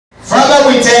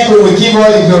Father, we thank you, we give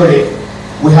all the glory.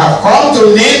 We have come to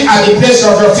lean at the place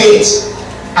of your feet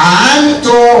and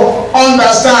to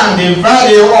understand the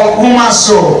value of human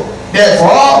soul.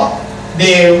 Therefore,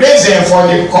 the reason for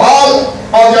the call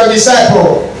of your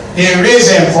disciple, the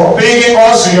reason for bringing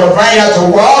us to your vineyard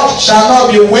to work shall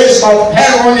not be waste of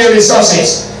heavenly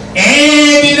resources.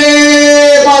 In the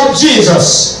name of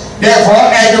Jesus. Therefore,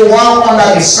 everyone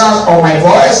under the sound of my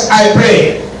voice, I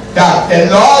pray that the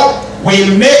Lord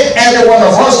will make every one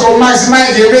of us to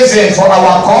maximize the reason for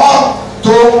our call,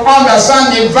 to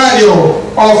understand the value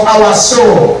of our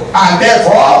soul, and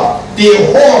therefore the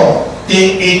whole,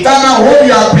 the eternal home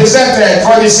you have presented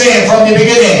for the same from the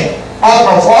beginning.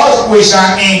 All of us, we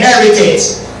shall inherit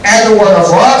it. Every one of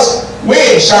us,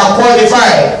 we shall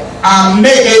qualify and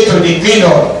make it to the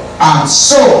kingdom, and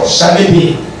so shall it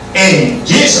be. In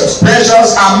Jesus'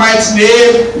 precious and mighty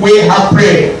name we have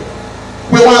prayed.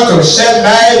 We want to shed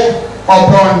light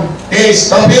upon this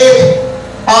topic,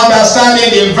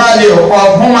 understanding the value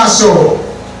of human soul.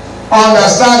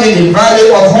 Understanding the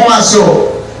value of human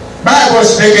soul. Bible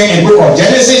speaking in book of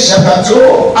Genesis chapter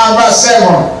 2 and verse 7.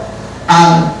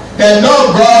 And the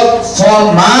Lord God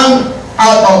formed man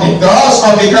out of the dust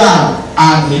of the ground,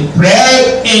 and he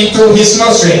breathed into his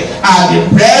nostril, and the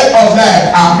breath of life,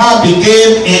 and man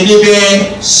became a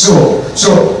living soul.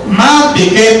 So man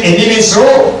became a living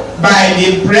soul by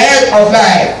the breath of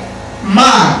life.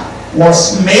 Man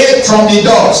was made from the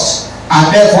dust,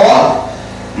 and therefore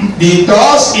the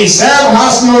dust itself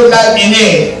has no life in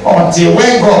it until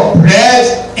when God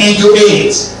breathed into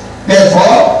it.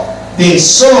 Therefore, the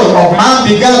soul of man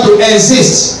began to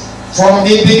exist from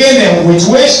the beginning, with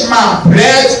which man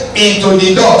breathed into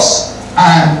the dust,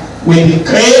 and we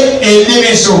became a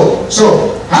living soul.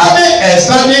 So, having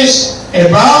established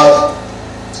about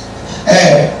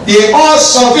the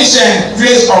all-sufficient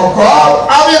grace of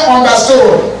God, having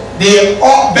understood the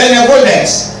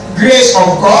benevolence grace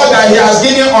of God that he has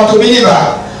given unto believer,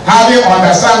 having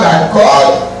understand that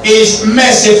God is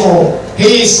merciful,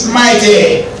 he is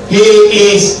mighty, he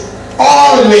is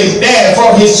always there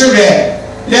for his children.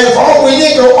 Therefore, we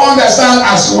need to understand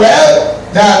as well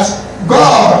that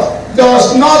God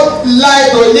does not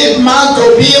like to leave man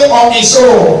to be on his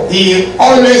own. He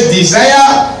always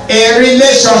desires a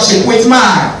relationship with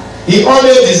man. He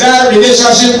always desires a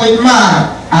relationship with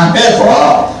man. And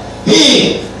therefore,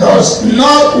 he does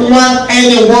not want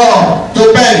anyone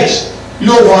to perish.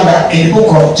 No wonder in the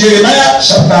book of Jeremiah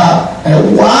chapter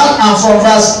 1 and from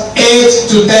verse 8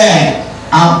 to 10,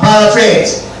 and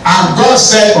paraphrase. And God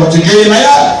said unto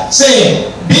Jeremiah,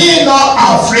 saying, be not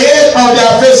afraid of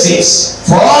their faces,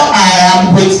 for I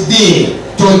am with thee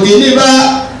to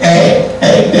deliver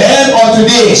them unto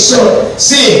thee. So,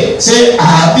 say,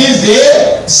 this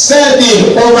day set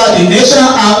thee over the nation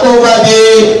and over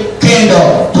the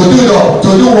kingdom.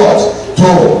 To do what?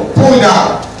 To pull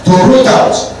down, to root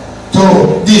out,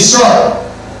 to destroy,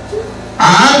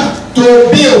 and to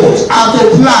build and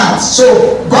to plant.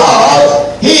 So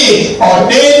God, he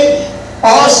ordained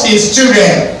us, his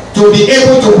children, to be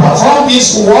able to perform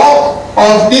this work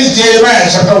of this Jeremiah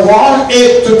chapter 1,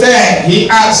 8 to 10. He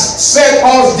has set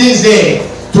us this day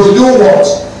to do what?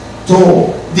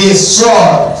 To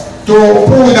destroy, to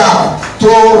pull down, to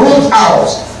root out,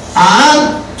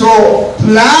 and to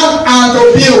plant and to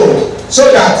build,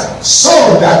 so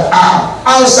that are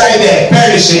outside there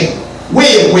perishing, we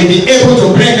will be able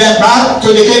to bring them back to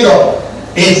the kingdom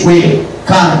if we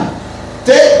can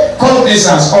take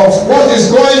cognizance of what is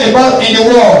going about in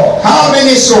the world. How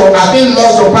many souls have been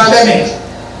lost to pandemic?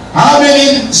 How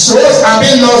many souls have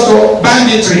been lost to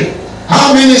banditry?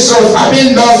 How many souls have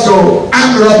been lost to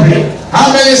armed robbery?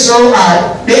 How many souls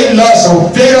are being lost to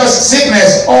various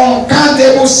sickness,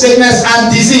 uncountable sickness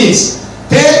and disease?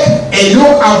 Take a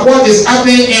look at what is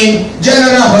happening in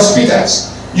general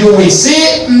hospitals. You will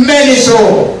see many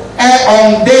souls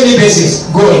on daily basis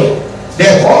going.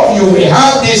 Therefore, you will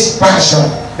have this passion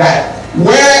that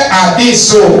where are these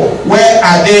souls? Where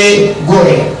are they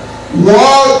going?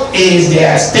 What is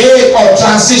their state of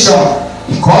transition?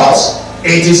 Because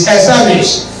it is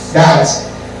established that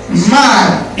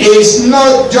man is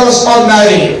not just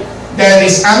ordinary. There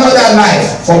is another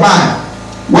life for man.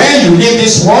 When you leave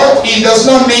this world, it does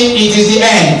not mean it is the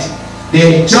end.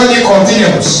 The journey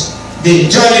continues. The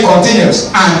journey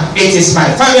continues. And it is my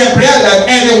fervent prayer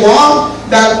that everyone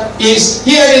that is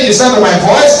hearing the sound of my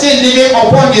voice, still living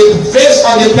upon the face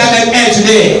of the planet Earth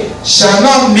today, shall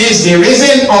not miss the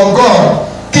reason of God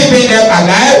keeping them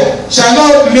alive, shall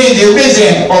not miss the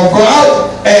reason of God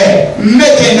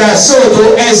making their soul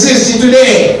to exist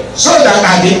today, so that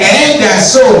at the end their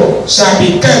soul shall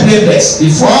be kept blameless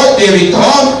before they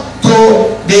return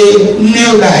to the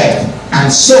new life.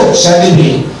 and so shall it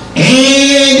be.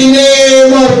 In the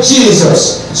name of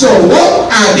Jesus. So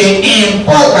what are the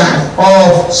importance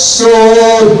of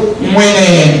soul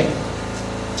winning?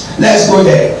 Let's go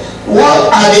there. What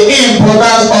are the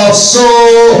importance of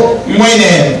soul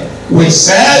winning? We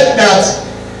said that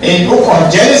in the book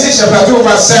of Genesis chapter 2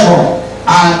 verse 7,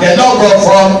 and the Lord God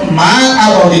formed man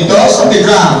out of the dust of the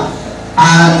ground,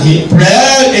 and he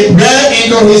breathed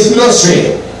into his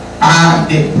nostril, and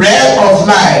the breath of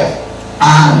life,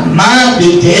 and man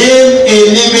became a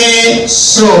living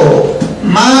soul.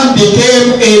 Man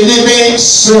became a living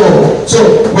soul.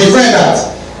 So we read that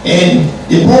in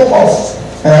the book of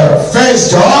 1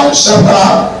 John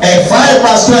chapter 5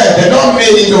 verse 12. The Lord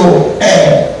made it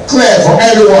clear for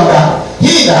everyone that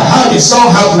he that hath the Son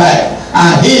hath life,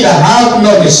 and he that hath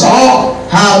not the Son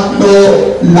hath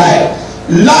no life.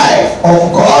 Life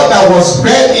of God that was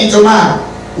bred into man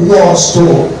was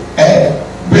to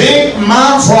bring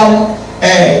man from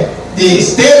the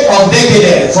state of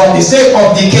decadence, from the state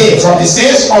of decay, from the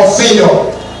state of failure,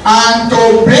 and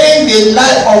to bring the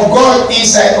life of God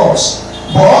inside us.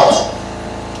 But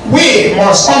we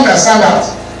must understand that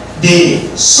the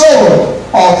soul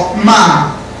of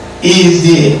man is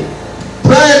the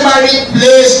primary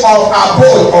place of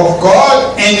abode of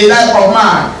God in the life of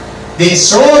man. The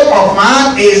soul of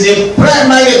man is the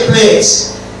primary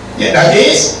place. That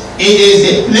is, it is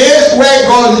the place where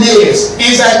God lives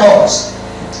inside us.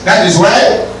 That is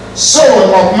why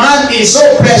soul of man is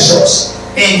so precious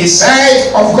in the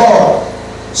sight of God.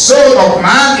 Soul of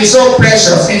man is so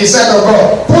precious in the sight of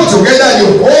God. Put together,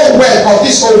 the whole wealth of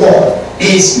this whole world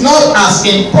is not as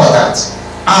important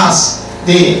as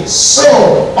the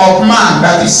soul of man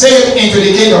that is saved into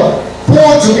the kingdom.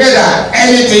 Put together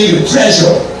anything you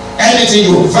treasure, anything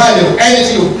you value,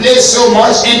 anything you place so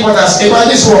much importance about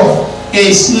this world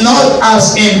is not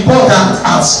as important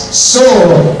as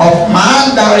soul of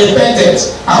man that repented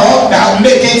or that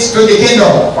make it to the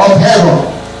kingdom of heaven.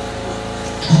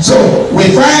 So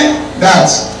we find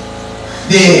that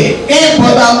the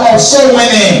importance of soul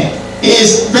winning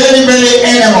is very, very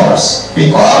enormous,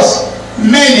 because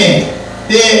many,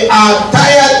 they are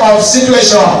tired of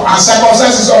situation and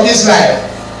circumstances of this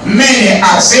life. Many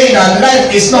are saying that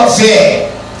life is not fair.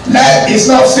 Life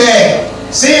is not fair.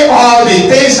 See all the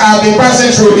things I've been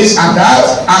passing through, this and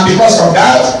that, and because of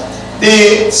that,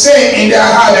 they say in their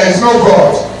heart there is no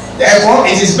God. Therefore,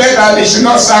 it is better they should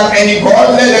not serve any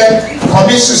God. Let them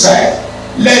commit suicide.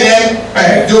 Let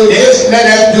them do this, let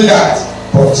them do that.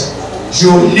 But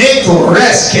you need to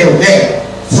rescue them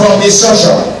from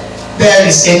destruction. There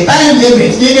is a time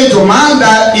limit given to man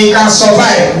that he can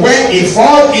survive when he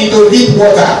falls into deep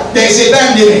water. There is a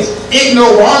time limit. If no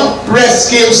one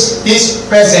rescues this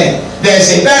person, there is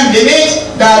a time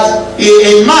limit that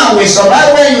a man will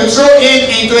survive when you throw him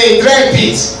into a dry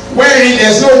pit wherein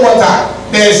there is no water.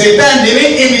 There is a time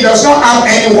limit if he does not have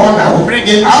anyone that will bring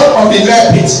him out of the dry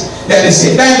pit. There is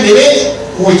a time limit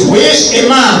with which a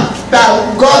man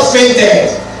that God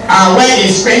fainted, and when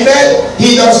he is fainted,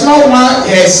 he does not want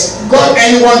got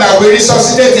anyone that will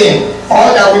resuscitate him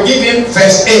or that will give him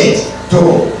first aid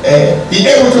to be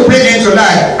able to bring him to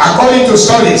life. According to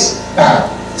studies,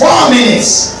 that 4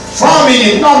 minutes,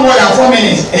 not more than 4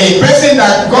 minutes, a person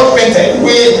that God fainted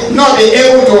will not be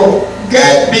able to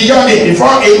get beyond it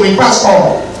before it will pass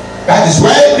on. That is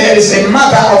why there is a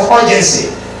matter of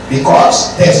urgency,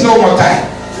 because there is no more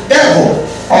time. Therefore,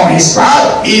 on his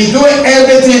part, he is doing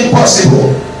everything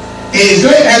possible. He is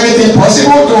doing everything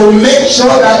possible to make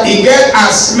sure that he gets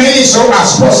as many souls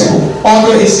as possible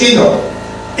unto his kingdom.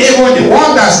 Even the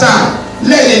one that stand,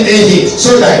 let him take it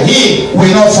so that he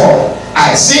will not fall.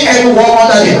 I see everyone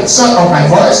under the sound of my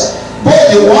voice,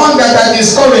 both the one that are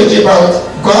discouraged about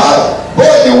God,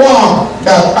 both the one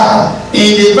that are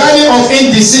in the valley of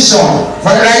indecision.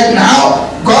 For right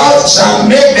now, God shall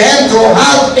make them to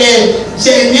have a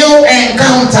genuine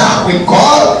encounter with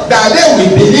God, that they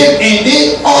will believe in the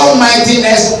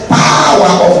almightiness power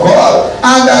of God,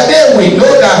 and that they will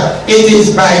know that it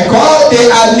is by God they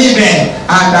are living,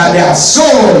 and that their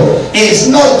soul is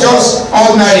not just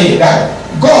ordinary, that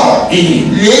God is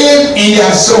living in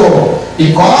their soul.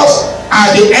 Because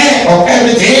at the end of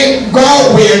everything,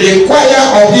 God will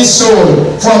require of this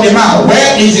soul from the man.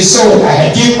 Where is the soul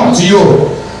I give unto you?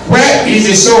 Where is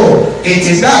the soul? It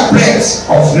is that breath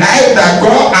of life that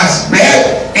God has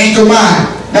breathed into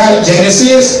man. That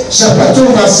Genesis chapter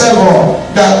 2 verse 7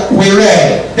 that we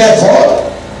read. Therefore,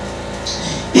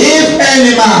 if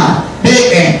any man be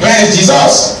in Christ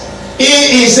Jesus,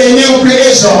 he is a new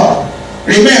creation.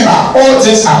 Remember, all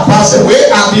things are passed away,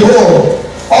 and behold,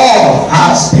 all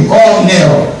has become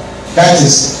new. That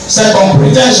is 2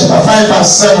 Corinthians chapter 5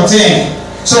 verse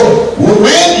 17. So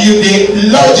when the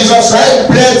Lord Jesus Christ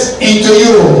breathes into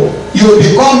you, you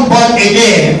become born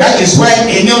again. That is when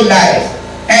a new life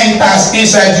enters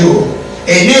inside you.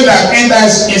 A new life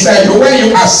enters inside you when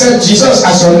you accept Jesus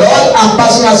as your Lord and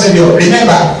personal Savior.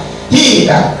 Remember, he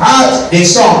that hath the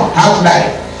Son hath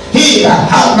life. He that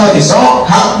hath not the Son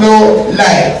hath no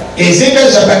life. Ezekiel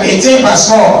chapter 18 verse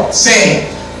 4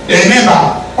 saying,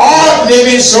 remember, all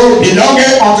living soul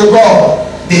belongeth unto God.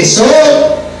 The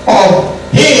soul of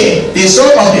him, the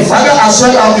soul of the Father as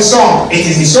well as the Son. It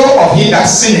is the soul of he that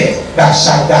sinneth that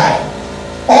shall die.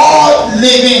 All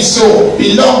living soul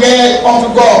belongeth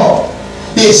unto God.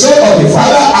 The soul of the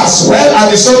Father as well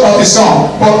as the soul of the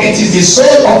Son. But it is the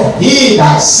soul of he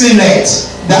that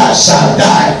sinneth that shall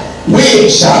die. We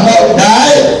shall not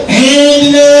die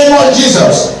in the name of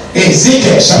Jesus.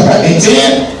 Ezekiel chapter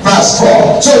 18 verse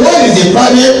 4. So what is the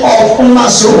value of human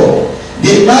soul?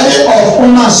 The value of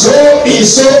human soul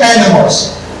is so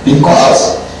enormous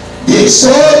because the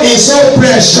soul is so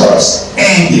precious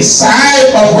in the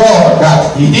sight of God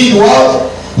that he did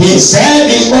what? He sent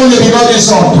his only begotten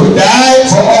Son to die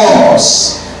for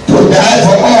us. To die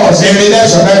for us in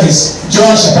redemption. That is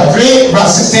John chapter 3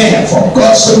 verse 16. For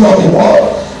God so loved the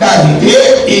world that he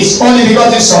gave his only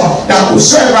begotten Son, that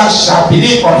whosoever shall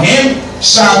believe on him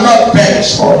shall not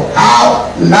perish but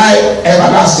have life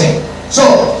everlasting.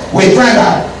 So we find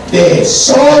that the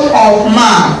soul of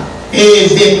man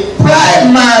is the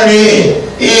primary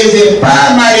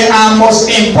and most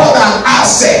important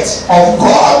asset of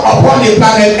God upon the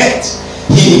planet Earth.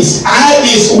 His eye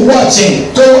is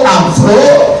watching to and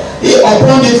fro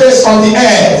upon the face of the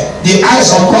earth. The eyes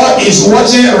of God is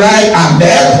watching right and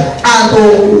left, and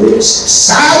to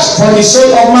search for the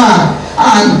soul of man,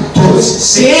 and to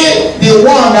see the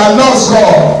one that loves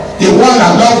God. The one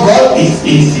that loves God is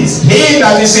he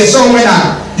that is a soul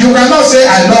winner. You cannot say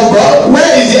I love God.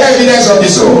 Where is the evidence of the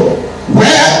soul?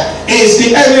 Where is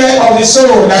the evidence of the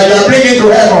soul that you are bringing to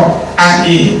heaven? And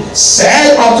he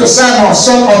said unto Simon,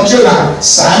 son of Jonah,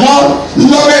 Simon,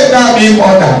 lovest thou me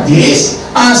more than this?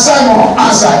 And Simon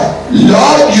answered,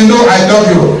 Lord, you know I love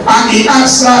you. And he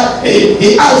answered,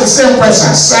 he asked the same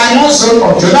question, Simon, son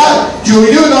of Jonah, do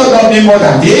you not love me more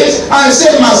than this? And he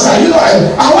said, Master, you know,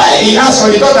 and when he asked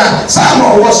for the daughter,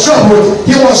 Simon was troubled.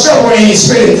 He was troubled in his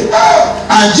spirit.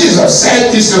 And Jesus said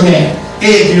this to him,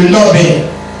 if you love me,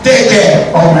 take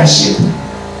care of my sheep.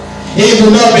 If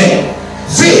you love me,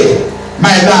 feed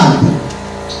my lamb.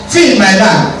 Feed my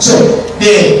lamb. So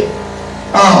the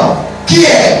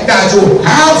care that you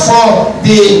have for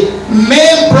the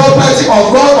main property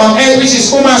of God on earth, which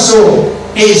is human soul,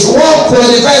 is what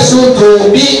qualifies you to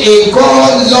be a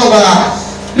God lover.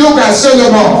 Look at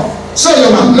Solomon.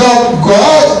 Solomon loved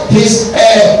God. His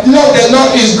love the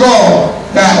Lord is God.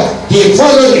 That he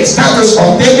followed the status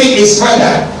of David his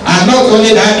father, and not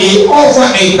only that, he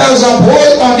offered 1,000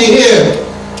 bulls on the hill.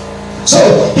 So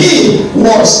he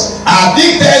was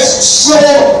addicted, so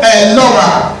a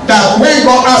lover, that when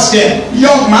God asked him,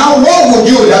 young man, what would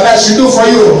you that I should do for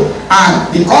you? And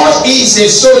because he is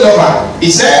a soul lover, he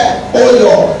said, oh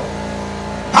Lord,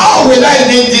 how will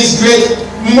I lead this great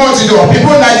multitude of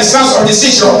people like the sands of the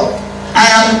seashore? I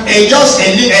am just a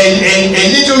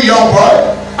little young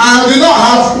boy. I do not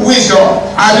have wisdom.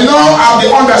 I do not have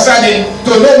the understanding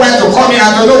to know when to come in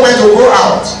and to know when to go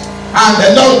out. And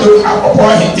the Lord looked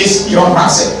upon him, this young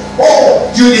man said, oh,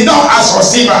 you did not ask for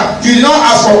silver. You did not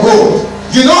ask for gold.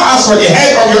 You did not ask for the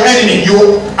head of your enemy.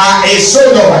 You are a soul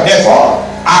lover. Therefore,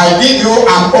 I give you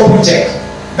an open check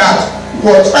that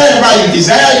whatever you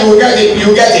desire, you will get it.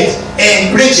 You get it.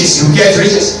 In riches, you get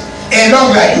riches. In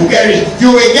long life, you get it.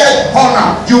 You will get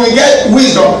honor. You will get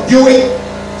wisdom. You will.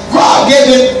 God gave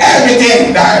him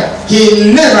everything that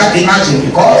he never imagined,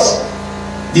 because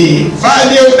the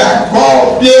value that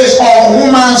God placed on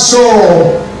human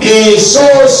soul is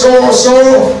so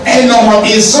enormous,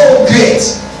 is so great,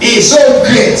 is so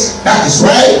great. That is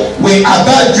why we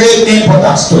attach great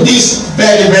importance to this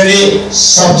very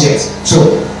subject.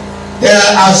 So there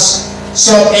are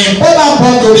some important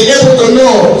points to be able to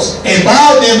know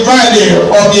about the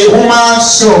value of the human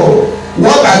soul.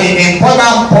 What are the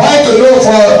important points to know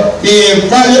for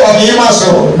the value of the human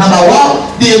soul? Number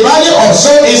one, the value of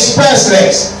soul is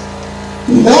priceless.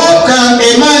 What can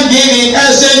a man give in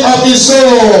exchange of his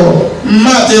soul?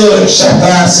 Matthew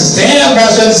chapter 16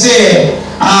 verse 26.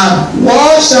 And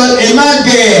what shall a man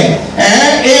gain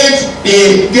if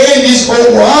he gain this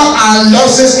whole world and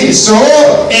loses his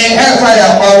soul in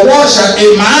hellfire? Or what shall a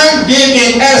man give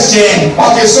in exchange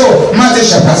of his soul? Matthew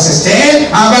chapter 16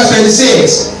 and verse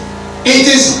 26. It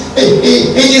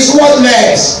is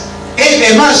worthless.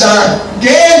 if a man shall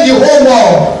gain the whole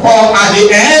world, but at the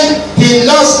end he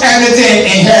lost everything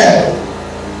in hell.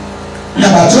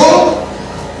 Number two,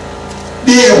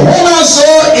 the human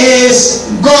soul is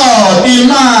God in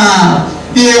man.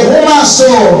 The human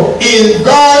soul is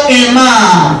God in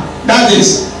man. That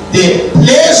is the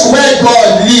place where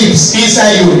God lives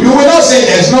inside you. You will not say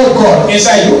there's no God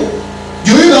inside you.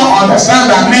 Do you not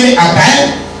understand that many a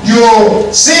time you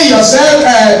see yourself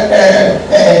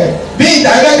being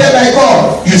directed by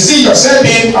God? You see yourself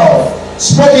being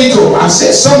spoken to and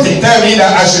say something, tell me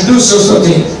that I should do so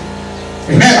things.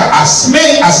 Remember, as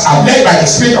many as are led by the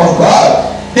Spirit of God,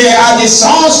 they are the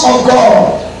sons of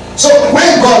God. So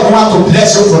when God wants to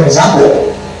bless you, for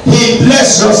example, he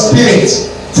bless your spirit.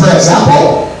 For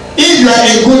example, if you are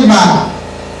a good man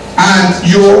and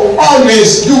you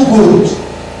always do good,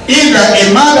 if you are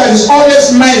a man that is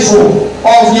always mindful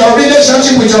of your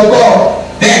relationship with your God,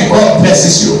 then God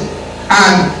blesses you.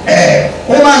 And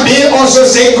human being also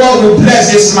say God will bless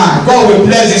this man, God will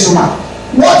bless this woman.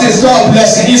 What is God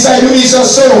blessing? Inside you is your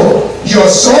soul. Your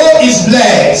soul is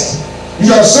blessed.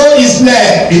 Your soul is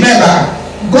blessed. Remember,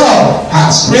 God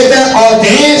has created all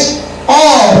things,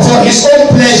 all for his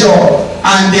own pleasure,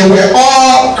 and they were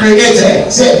all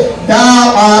created. Say,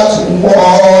 thou art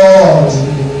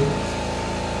worthy.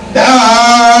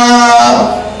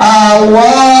 Thou art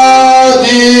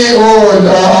worthy, O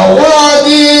Lord,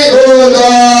 worthy, O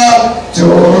Lord, to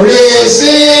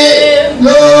receive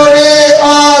glory,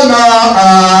 honor,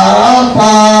 and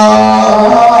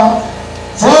power.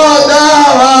 For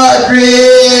thou art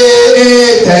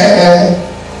created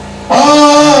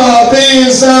all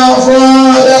things are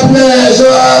for the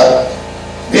pleasure.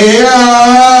 They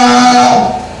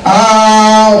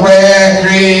were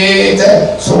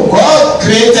created. So God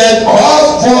created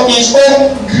us for his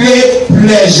own great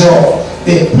pleasure.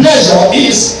 The pleasure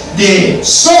is the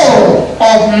soul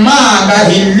of man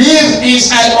that he lives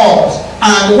inside us.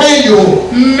 And when you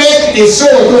make the soul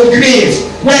to grieve,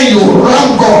 when you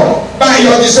wrong God by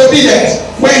your disobedience,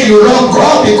 when you wrong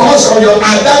God because of your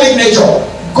Adamic nature,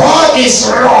 God is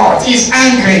wroth, is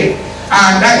angry,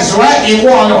 and that is why he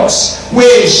warned us.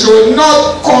 We should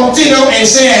not continue in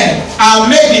sin and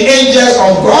make the angels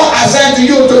of God assigned to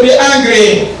you to be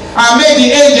angry, and make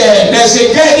the angel, there's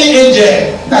a guardian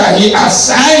angel that he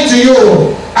assigned to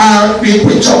you, and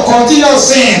with your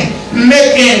continuous sin,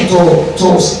 make him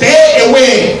to stay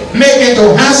away, make him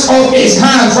to hands off his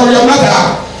hand from your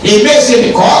matter. He makes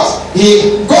it because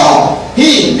God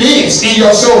lives in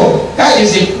your soul. That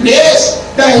is the place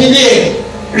that he lives.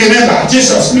 Remember,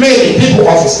 Jesus made the people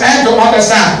of his time to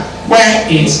understand when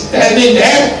he's telling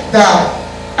them that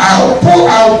I'll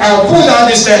pull down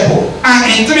this temple,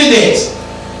 and in 3 days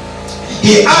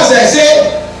he asked them,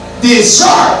 say,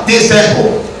 destroy this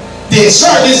temple,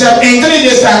 destroy this temple, in 3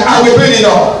 days time I will build it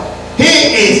up.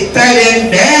 He is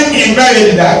telling them in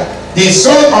verity that the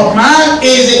Son of Man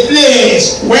is the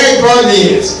place where God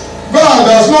lives. God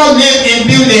does not live in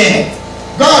building.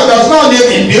 God does not live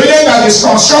in building that is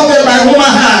constructed by human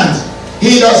hand.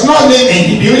 He does not live in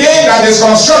the building that is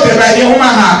constructed by the human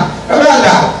hand.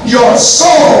 Rather, your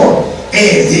soul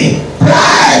is the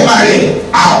primary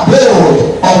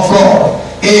abode of God.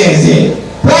 Is the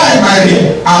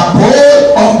primary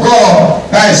abode of God.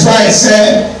 That is why it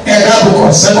said in that book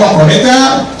of 2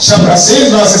 Corinthians chapter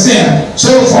 6 verse 16.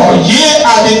 So for ye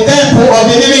are the temple of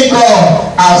the living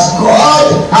God, as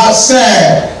God has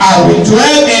said, I will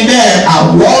dwell in them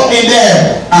and walk in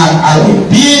them, and I will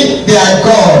be their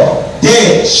God.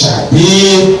 They shall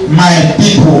be my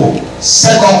people.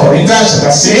 2 Corinthians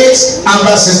chapter 6 and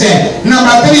verse 16.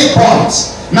 Number 3 point.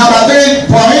 Number 3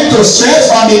 point to stress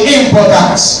on the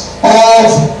importance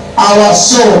of our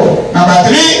soul. Number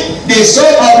 3, the soul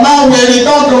of man will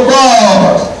return to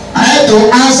God and to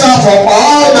answer for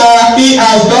all that he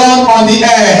has done on the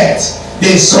earth.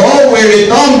 The soul will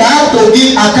return back to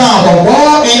give account of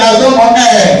what he has done on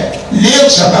earth. Luke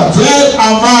chapter 12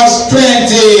 and verse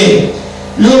 20.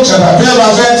 Luke chapter 12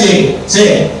 verse 20.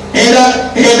 Say,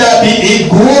 either be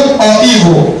it good or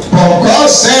evil, but God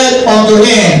said unto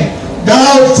him,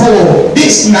 thou fool,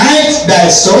 this night thy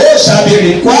soul shall be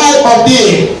required of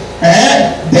thee.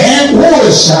 Then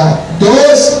who shall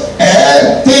those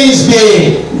things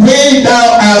be which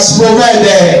thou hast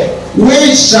provided?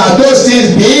 Which shall those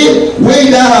things be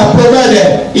which thou hast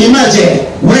provided? Imagine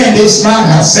when this man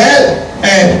has said,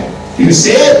 you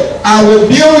say, I will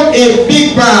build a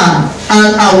big barn,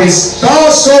 and I will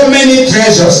store so many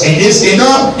treasures in this, this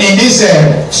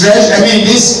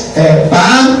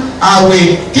barn. I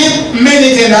will keep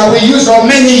many things I will use for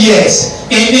many years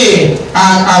in it,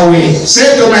 and I will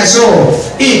say to my soul,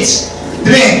 eat,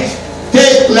 drink,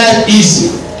 take life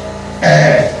easy.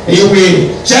 he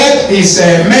will check his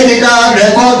medical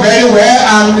record very well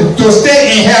and to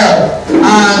stay in health.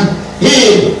 And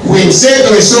he will say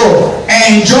to his soul,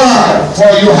 enjoy, for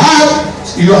you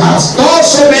have stored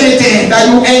so many things that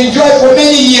you enjoy for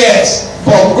many years.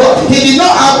 But God, he did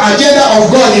not have agenda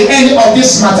of God in any of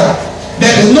this matter.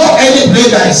 There is no any place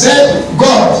that he said,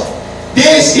 God,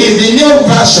 this is the new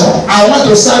version. I want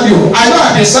to serve you. I know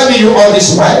I've been serving you all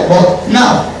this while, but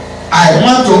now I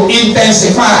want to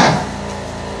intensify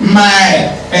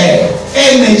my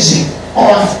energy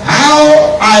on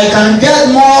how I can get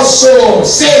more souls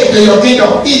saved to your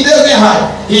kingdom. He doesn't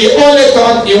have. He only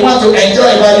thought he want to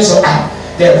enjoy body. So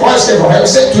the voice came from heaven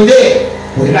said, today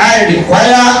will I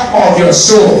require of your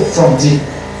soul from thee.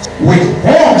 With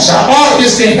whom shall all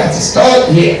these things that is taught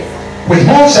here, with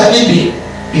whom shall it be?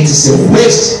 It is a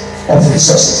waste of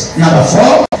resources. Number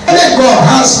 4, only God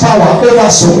has power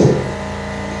over soul.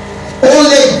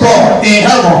 Only God in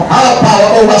heaven has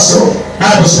power over soul.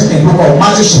 Bible speaks in the book of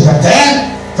Matthew chapter 10,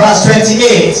 verse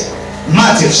 28.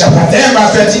 Matthew chapter 10,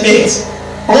 verse 28.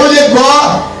 Only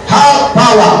God has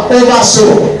power over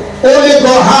soul. Only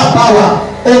God has power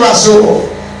over soul.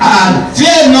 And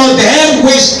fear not them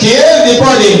which kill the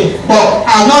body, but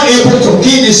are not able to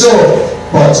kill the soul.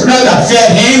 But rather fear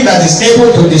him that is able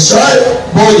to destroy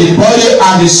both the body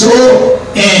and the soul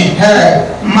in hell.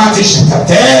 Matthew chapter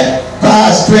 10,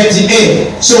 verse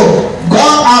 28. So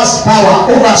God has power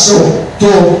over soul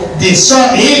to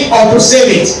destroy it or to save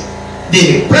it.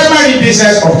 The primary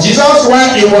business of Jesus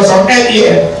while he was on earth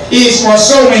here is for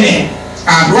soul winning.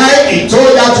 And while he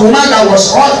told that woman that was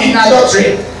caught in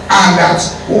adultery, and that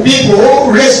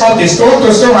people raised up the stone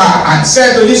to stone her, and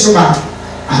said to this woman,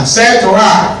 and said to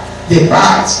her,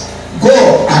 depart,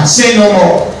 go and sin no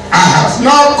more. I have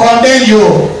not condemned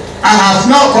you. I have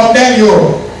not condemned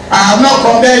you. I have not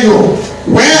condemned you.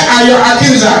 Where are your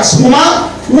accusers?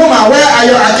 Woman, where are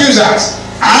your accusers?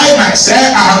 I myself,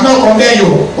 I have not condemned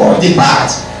you. But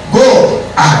depart, go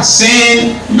and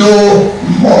sin no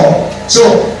more.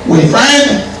 So we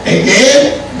find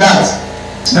again that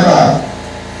number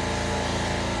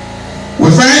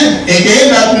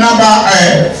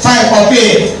 5 of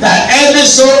it, that every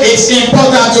soul is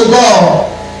important to God.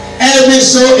 Every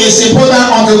soul is important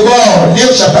unto God.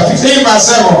 Luke chapter 15 verse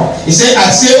 7. He said, I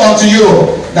say unto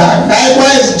you that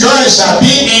likewise joy shall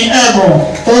be in heaven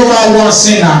over one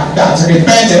sinner that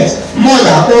repented, more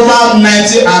than over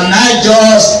 99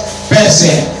 just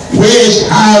person which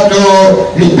have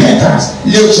no repentance.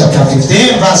 Luke chapter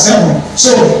 15 verse 7.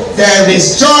 So there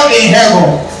is joy in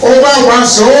heaven over one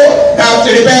soul that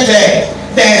repented.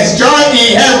 There is joy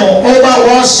in heaven over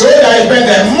one soul that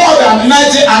repented, more than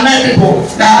 99 people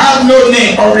that have no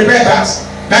need of repentance.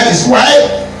 That is why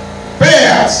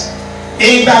prayers,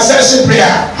 intercession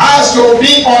prayer has to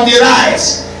be on the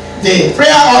rise. The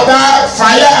prayer altar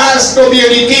fire has to be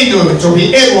rekindled to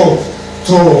be able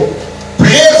to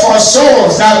pray for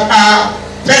souls that are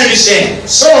perishing,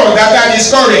 souls that are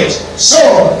discouraged,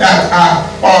 souls that are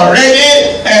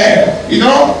already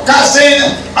casting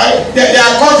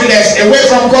their confidence away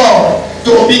from God.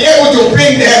 To be able to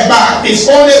bring them back, it's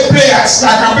only prayers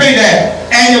that can bring them.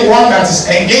 Anyone that is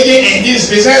engaging in this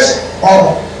business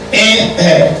of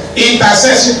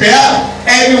intercession prayer,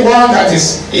 everyone that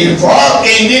is involved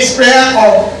in this prayer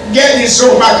of getting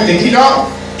soul back to the kingdom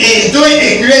is doing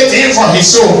a great thing for his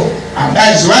soul. And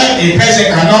that is why the person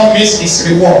cannot miss his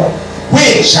reward.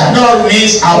 We shall not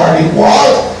miss our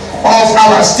reward of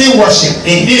our still worship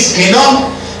in this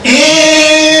kingdom in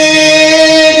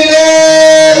the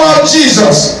name of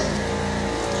Jesus.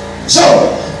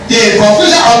 So the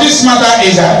conclusion of this matter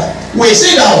is that we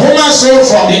see that human soul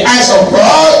from the eyes of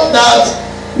God, that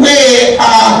we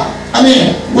are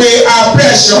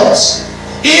precious.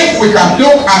 If we can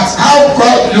look at how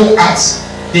God looked at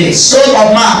the soul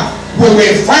of man, we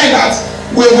will find that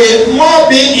we will more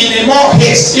be in a more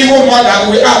haste, even more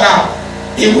than we are now.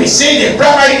 If we see the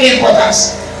primary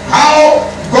importance, how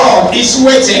God is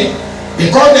waiting,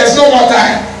 because there's no more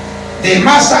time. The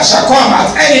master shall come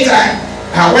at any time,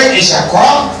 and when he shall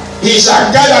come, he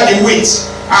shall gather the wheat,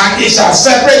 and he shall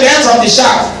separate them from the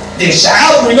chaff. The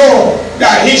chaff, we know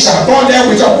that he shall burn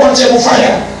them with unquenchable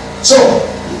fire. So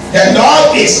the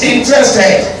Lord is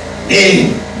interested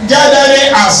in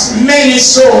gathering as many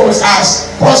souls as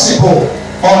possible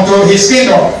unto his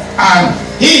kingdom, and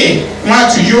he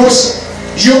wants to use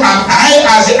you and I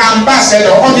as the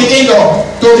ambassador of the kingdom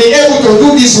to be able to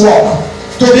do this work,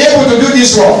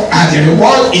 and the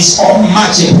reward is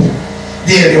unmatchable.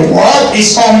 The reward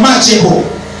is unmatchable.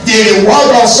 The reward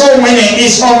of soul winning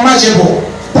is unmatchable.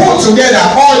 Put together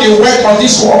all the work of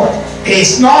this world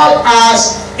is not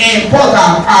as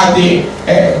important as the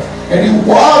a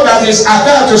reward that is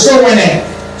attached to so many.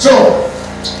 So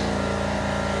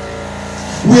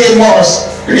we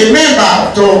must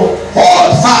remember to hold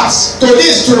fast to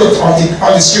this truth of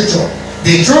the scripture.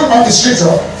 The truth of the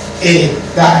scripture is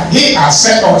that he has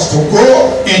sent us to go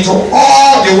into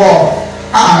all the world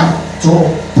and to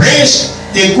preach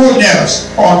the good news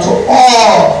unto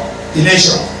all the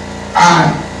nations,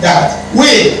 and that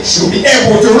we should be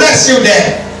able to rescue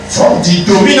them from the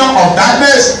dominion of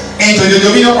darkness into the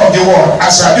dominion of the world.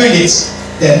 As we are doing this,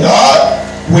 the Lord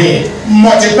will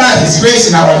multiply his grace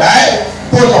in our life,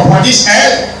 put upon this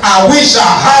earth, and we shall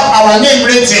have our name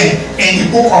written in the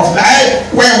book of life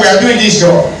when we are doing this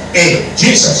job. In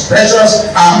Jesus'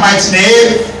 precious and mighty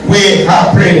name we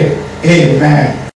have prayed. Amen.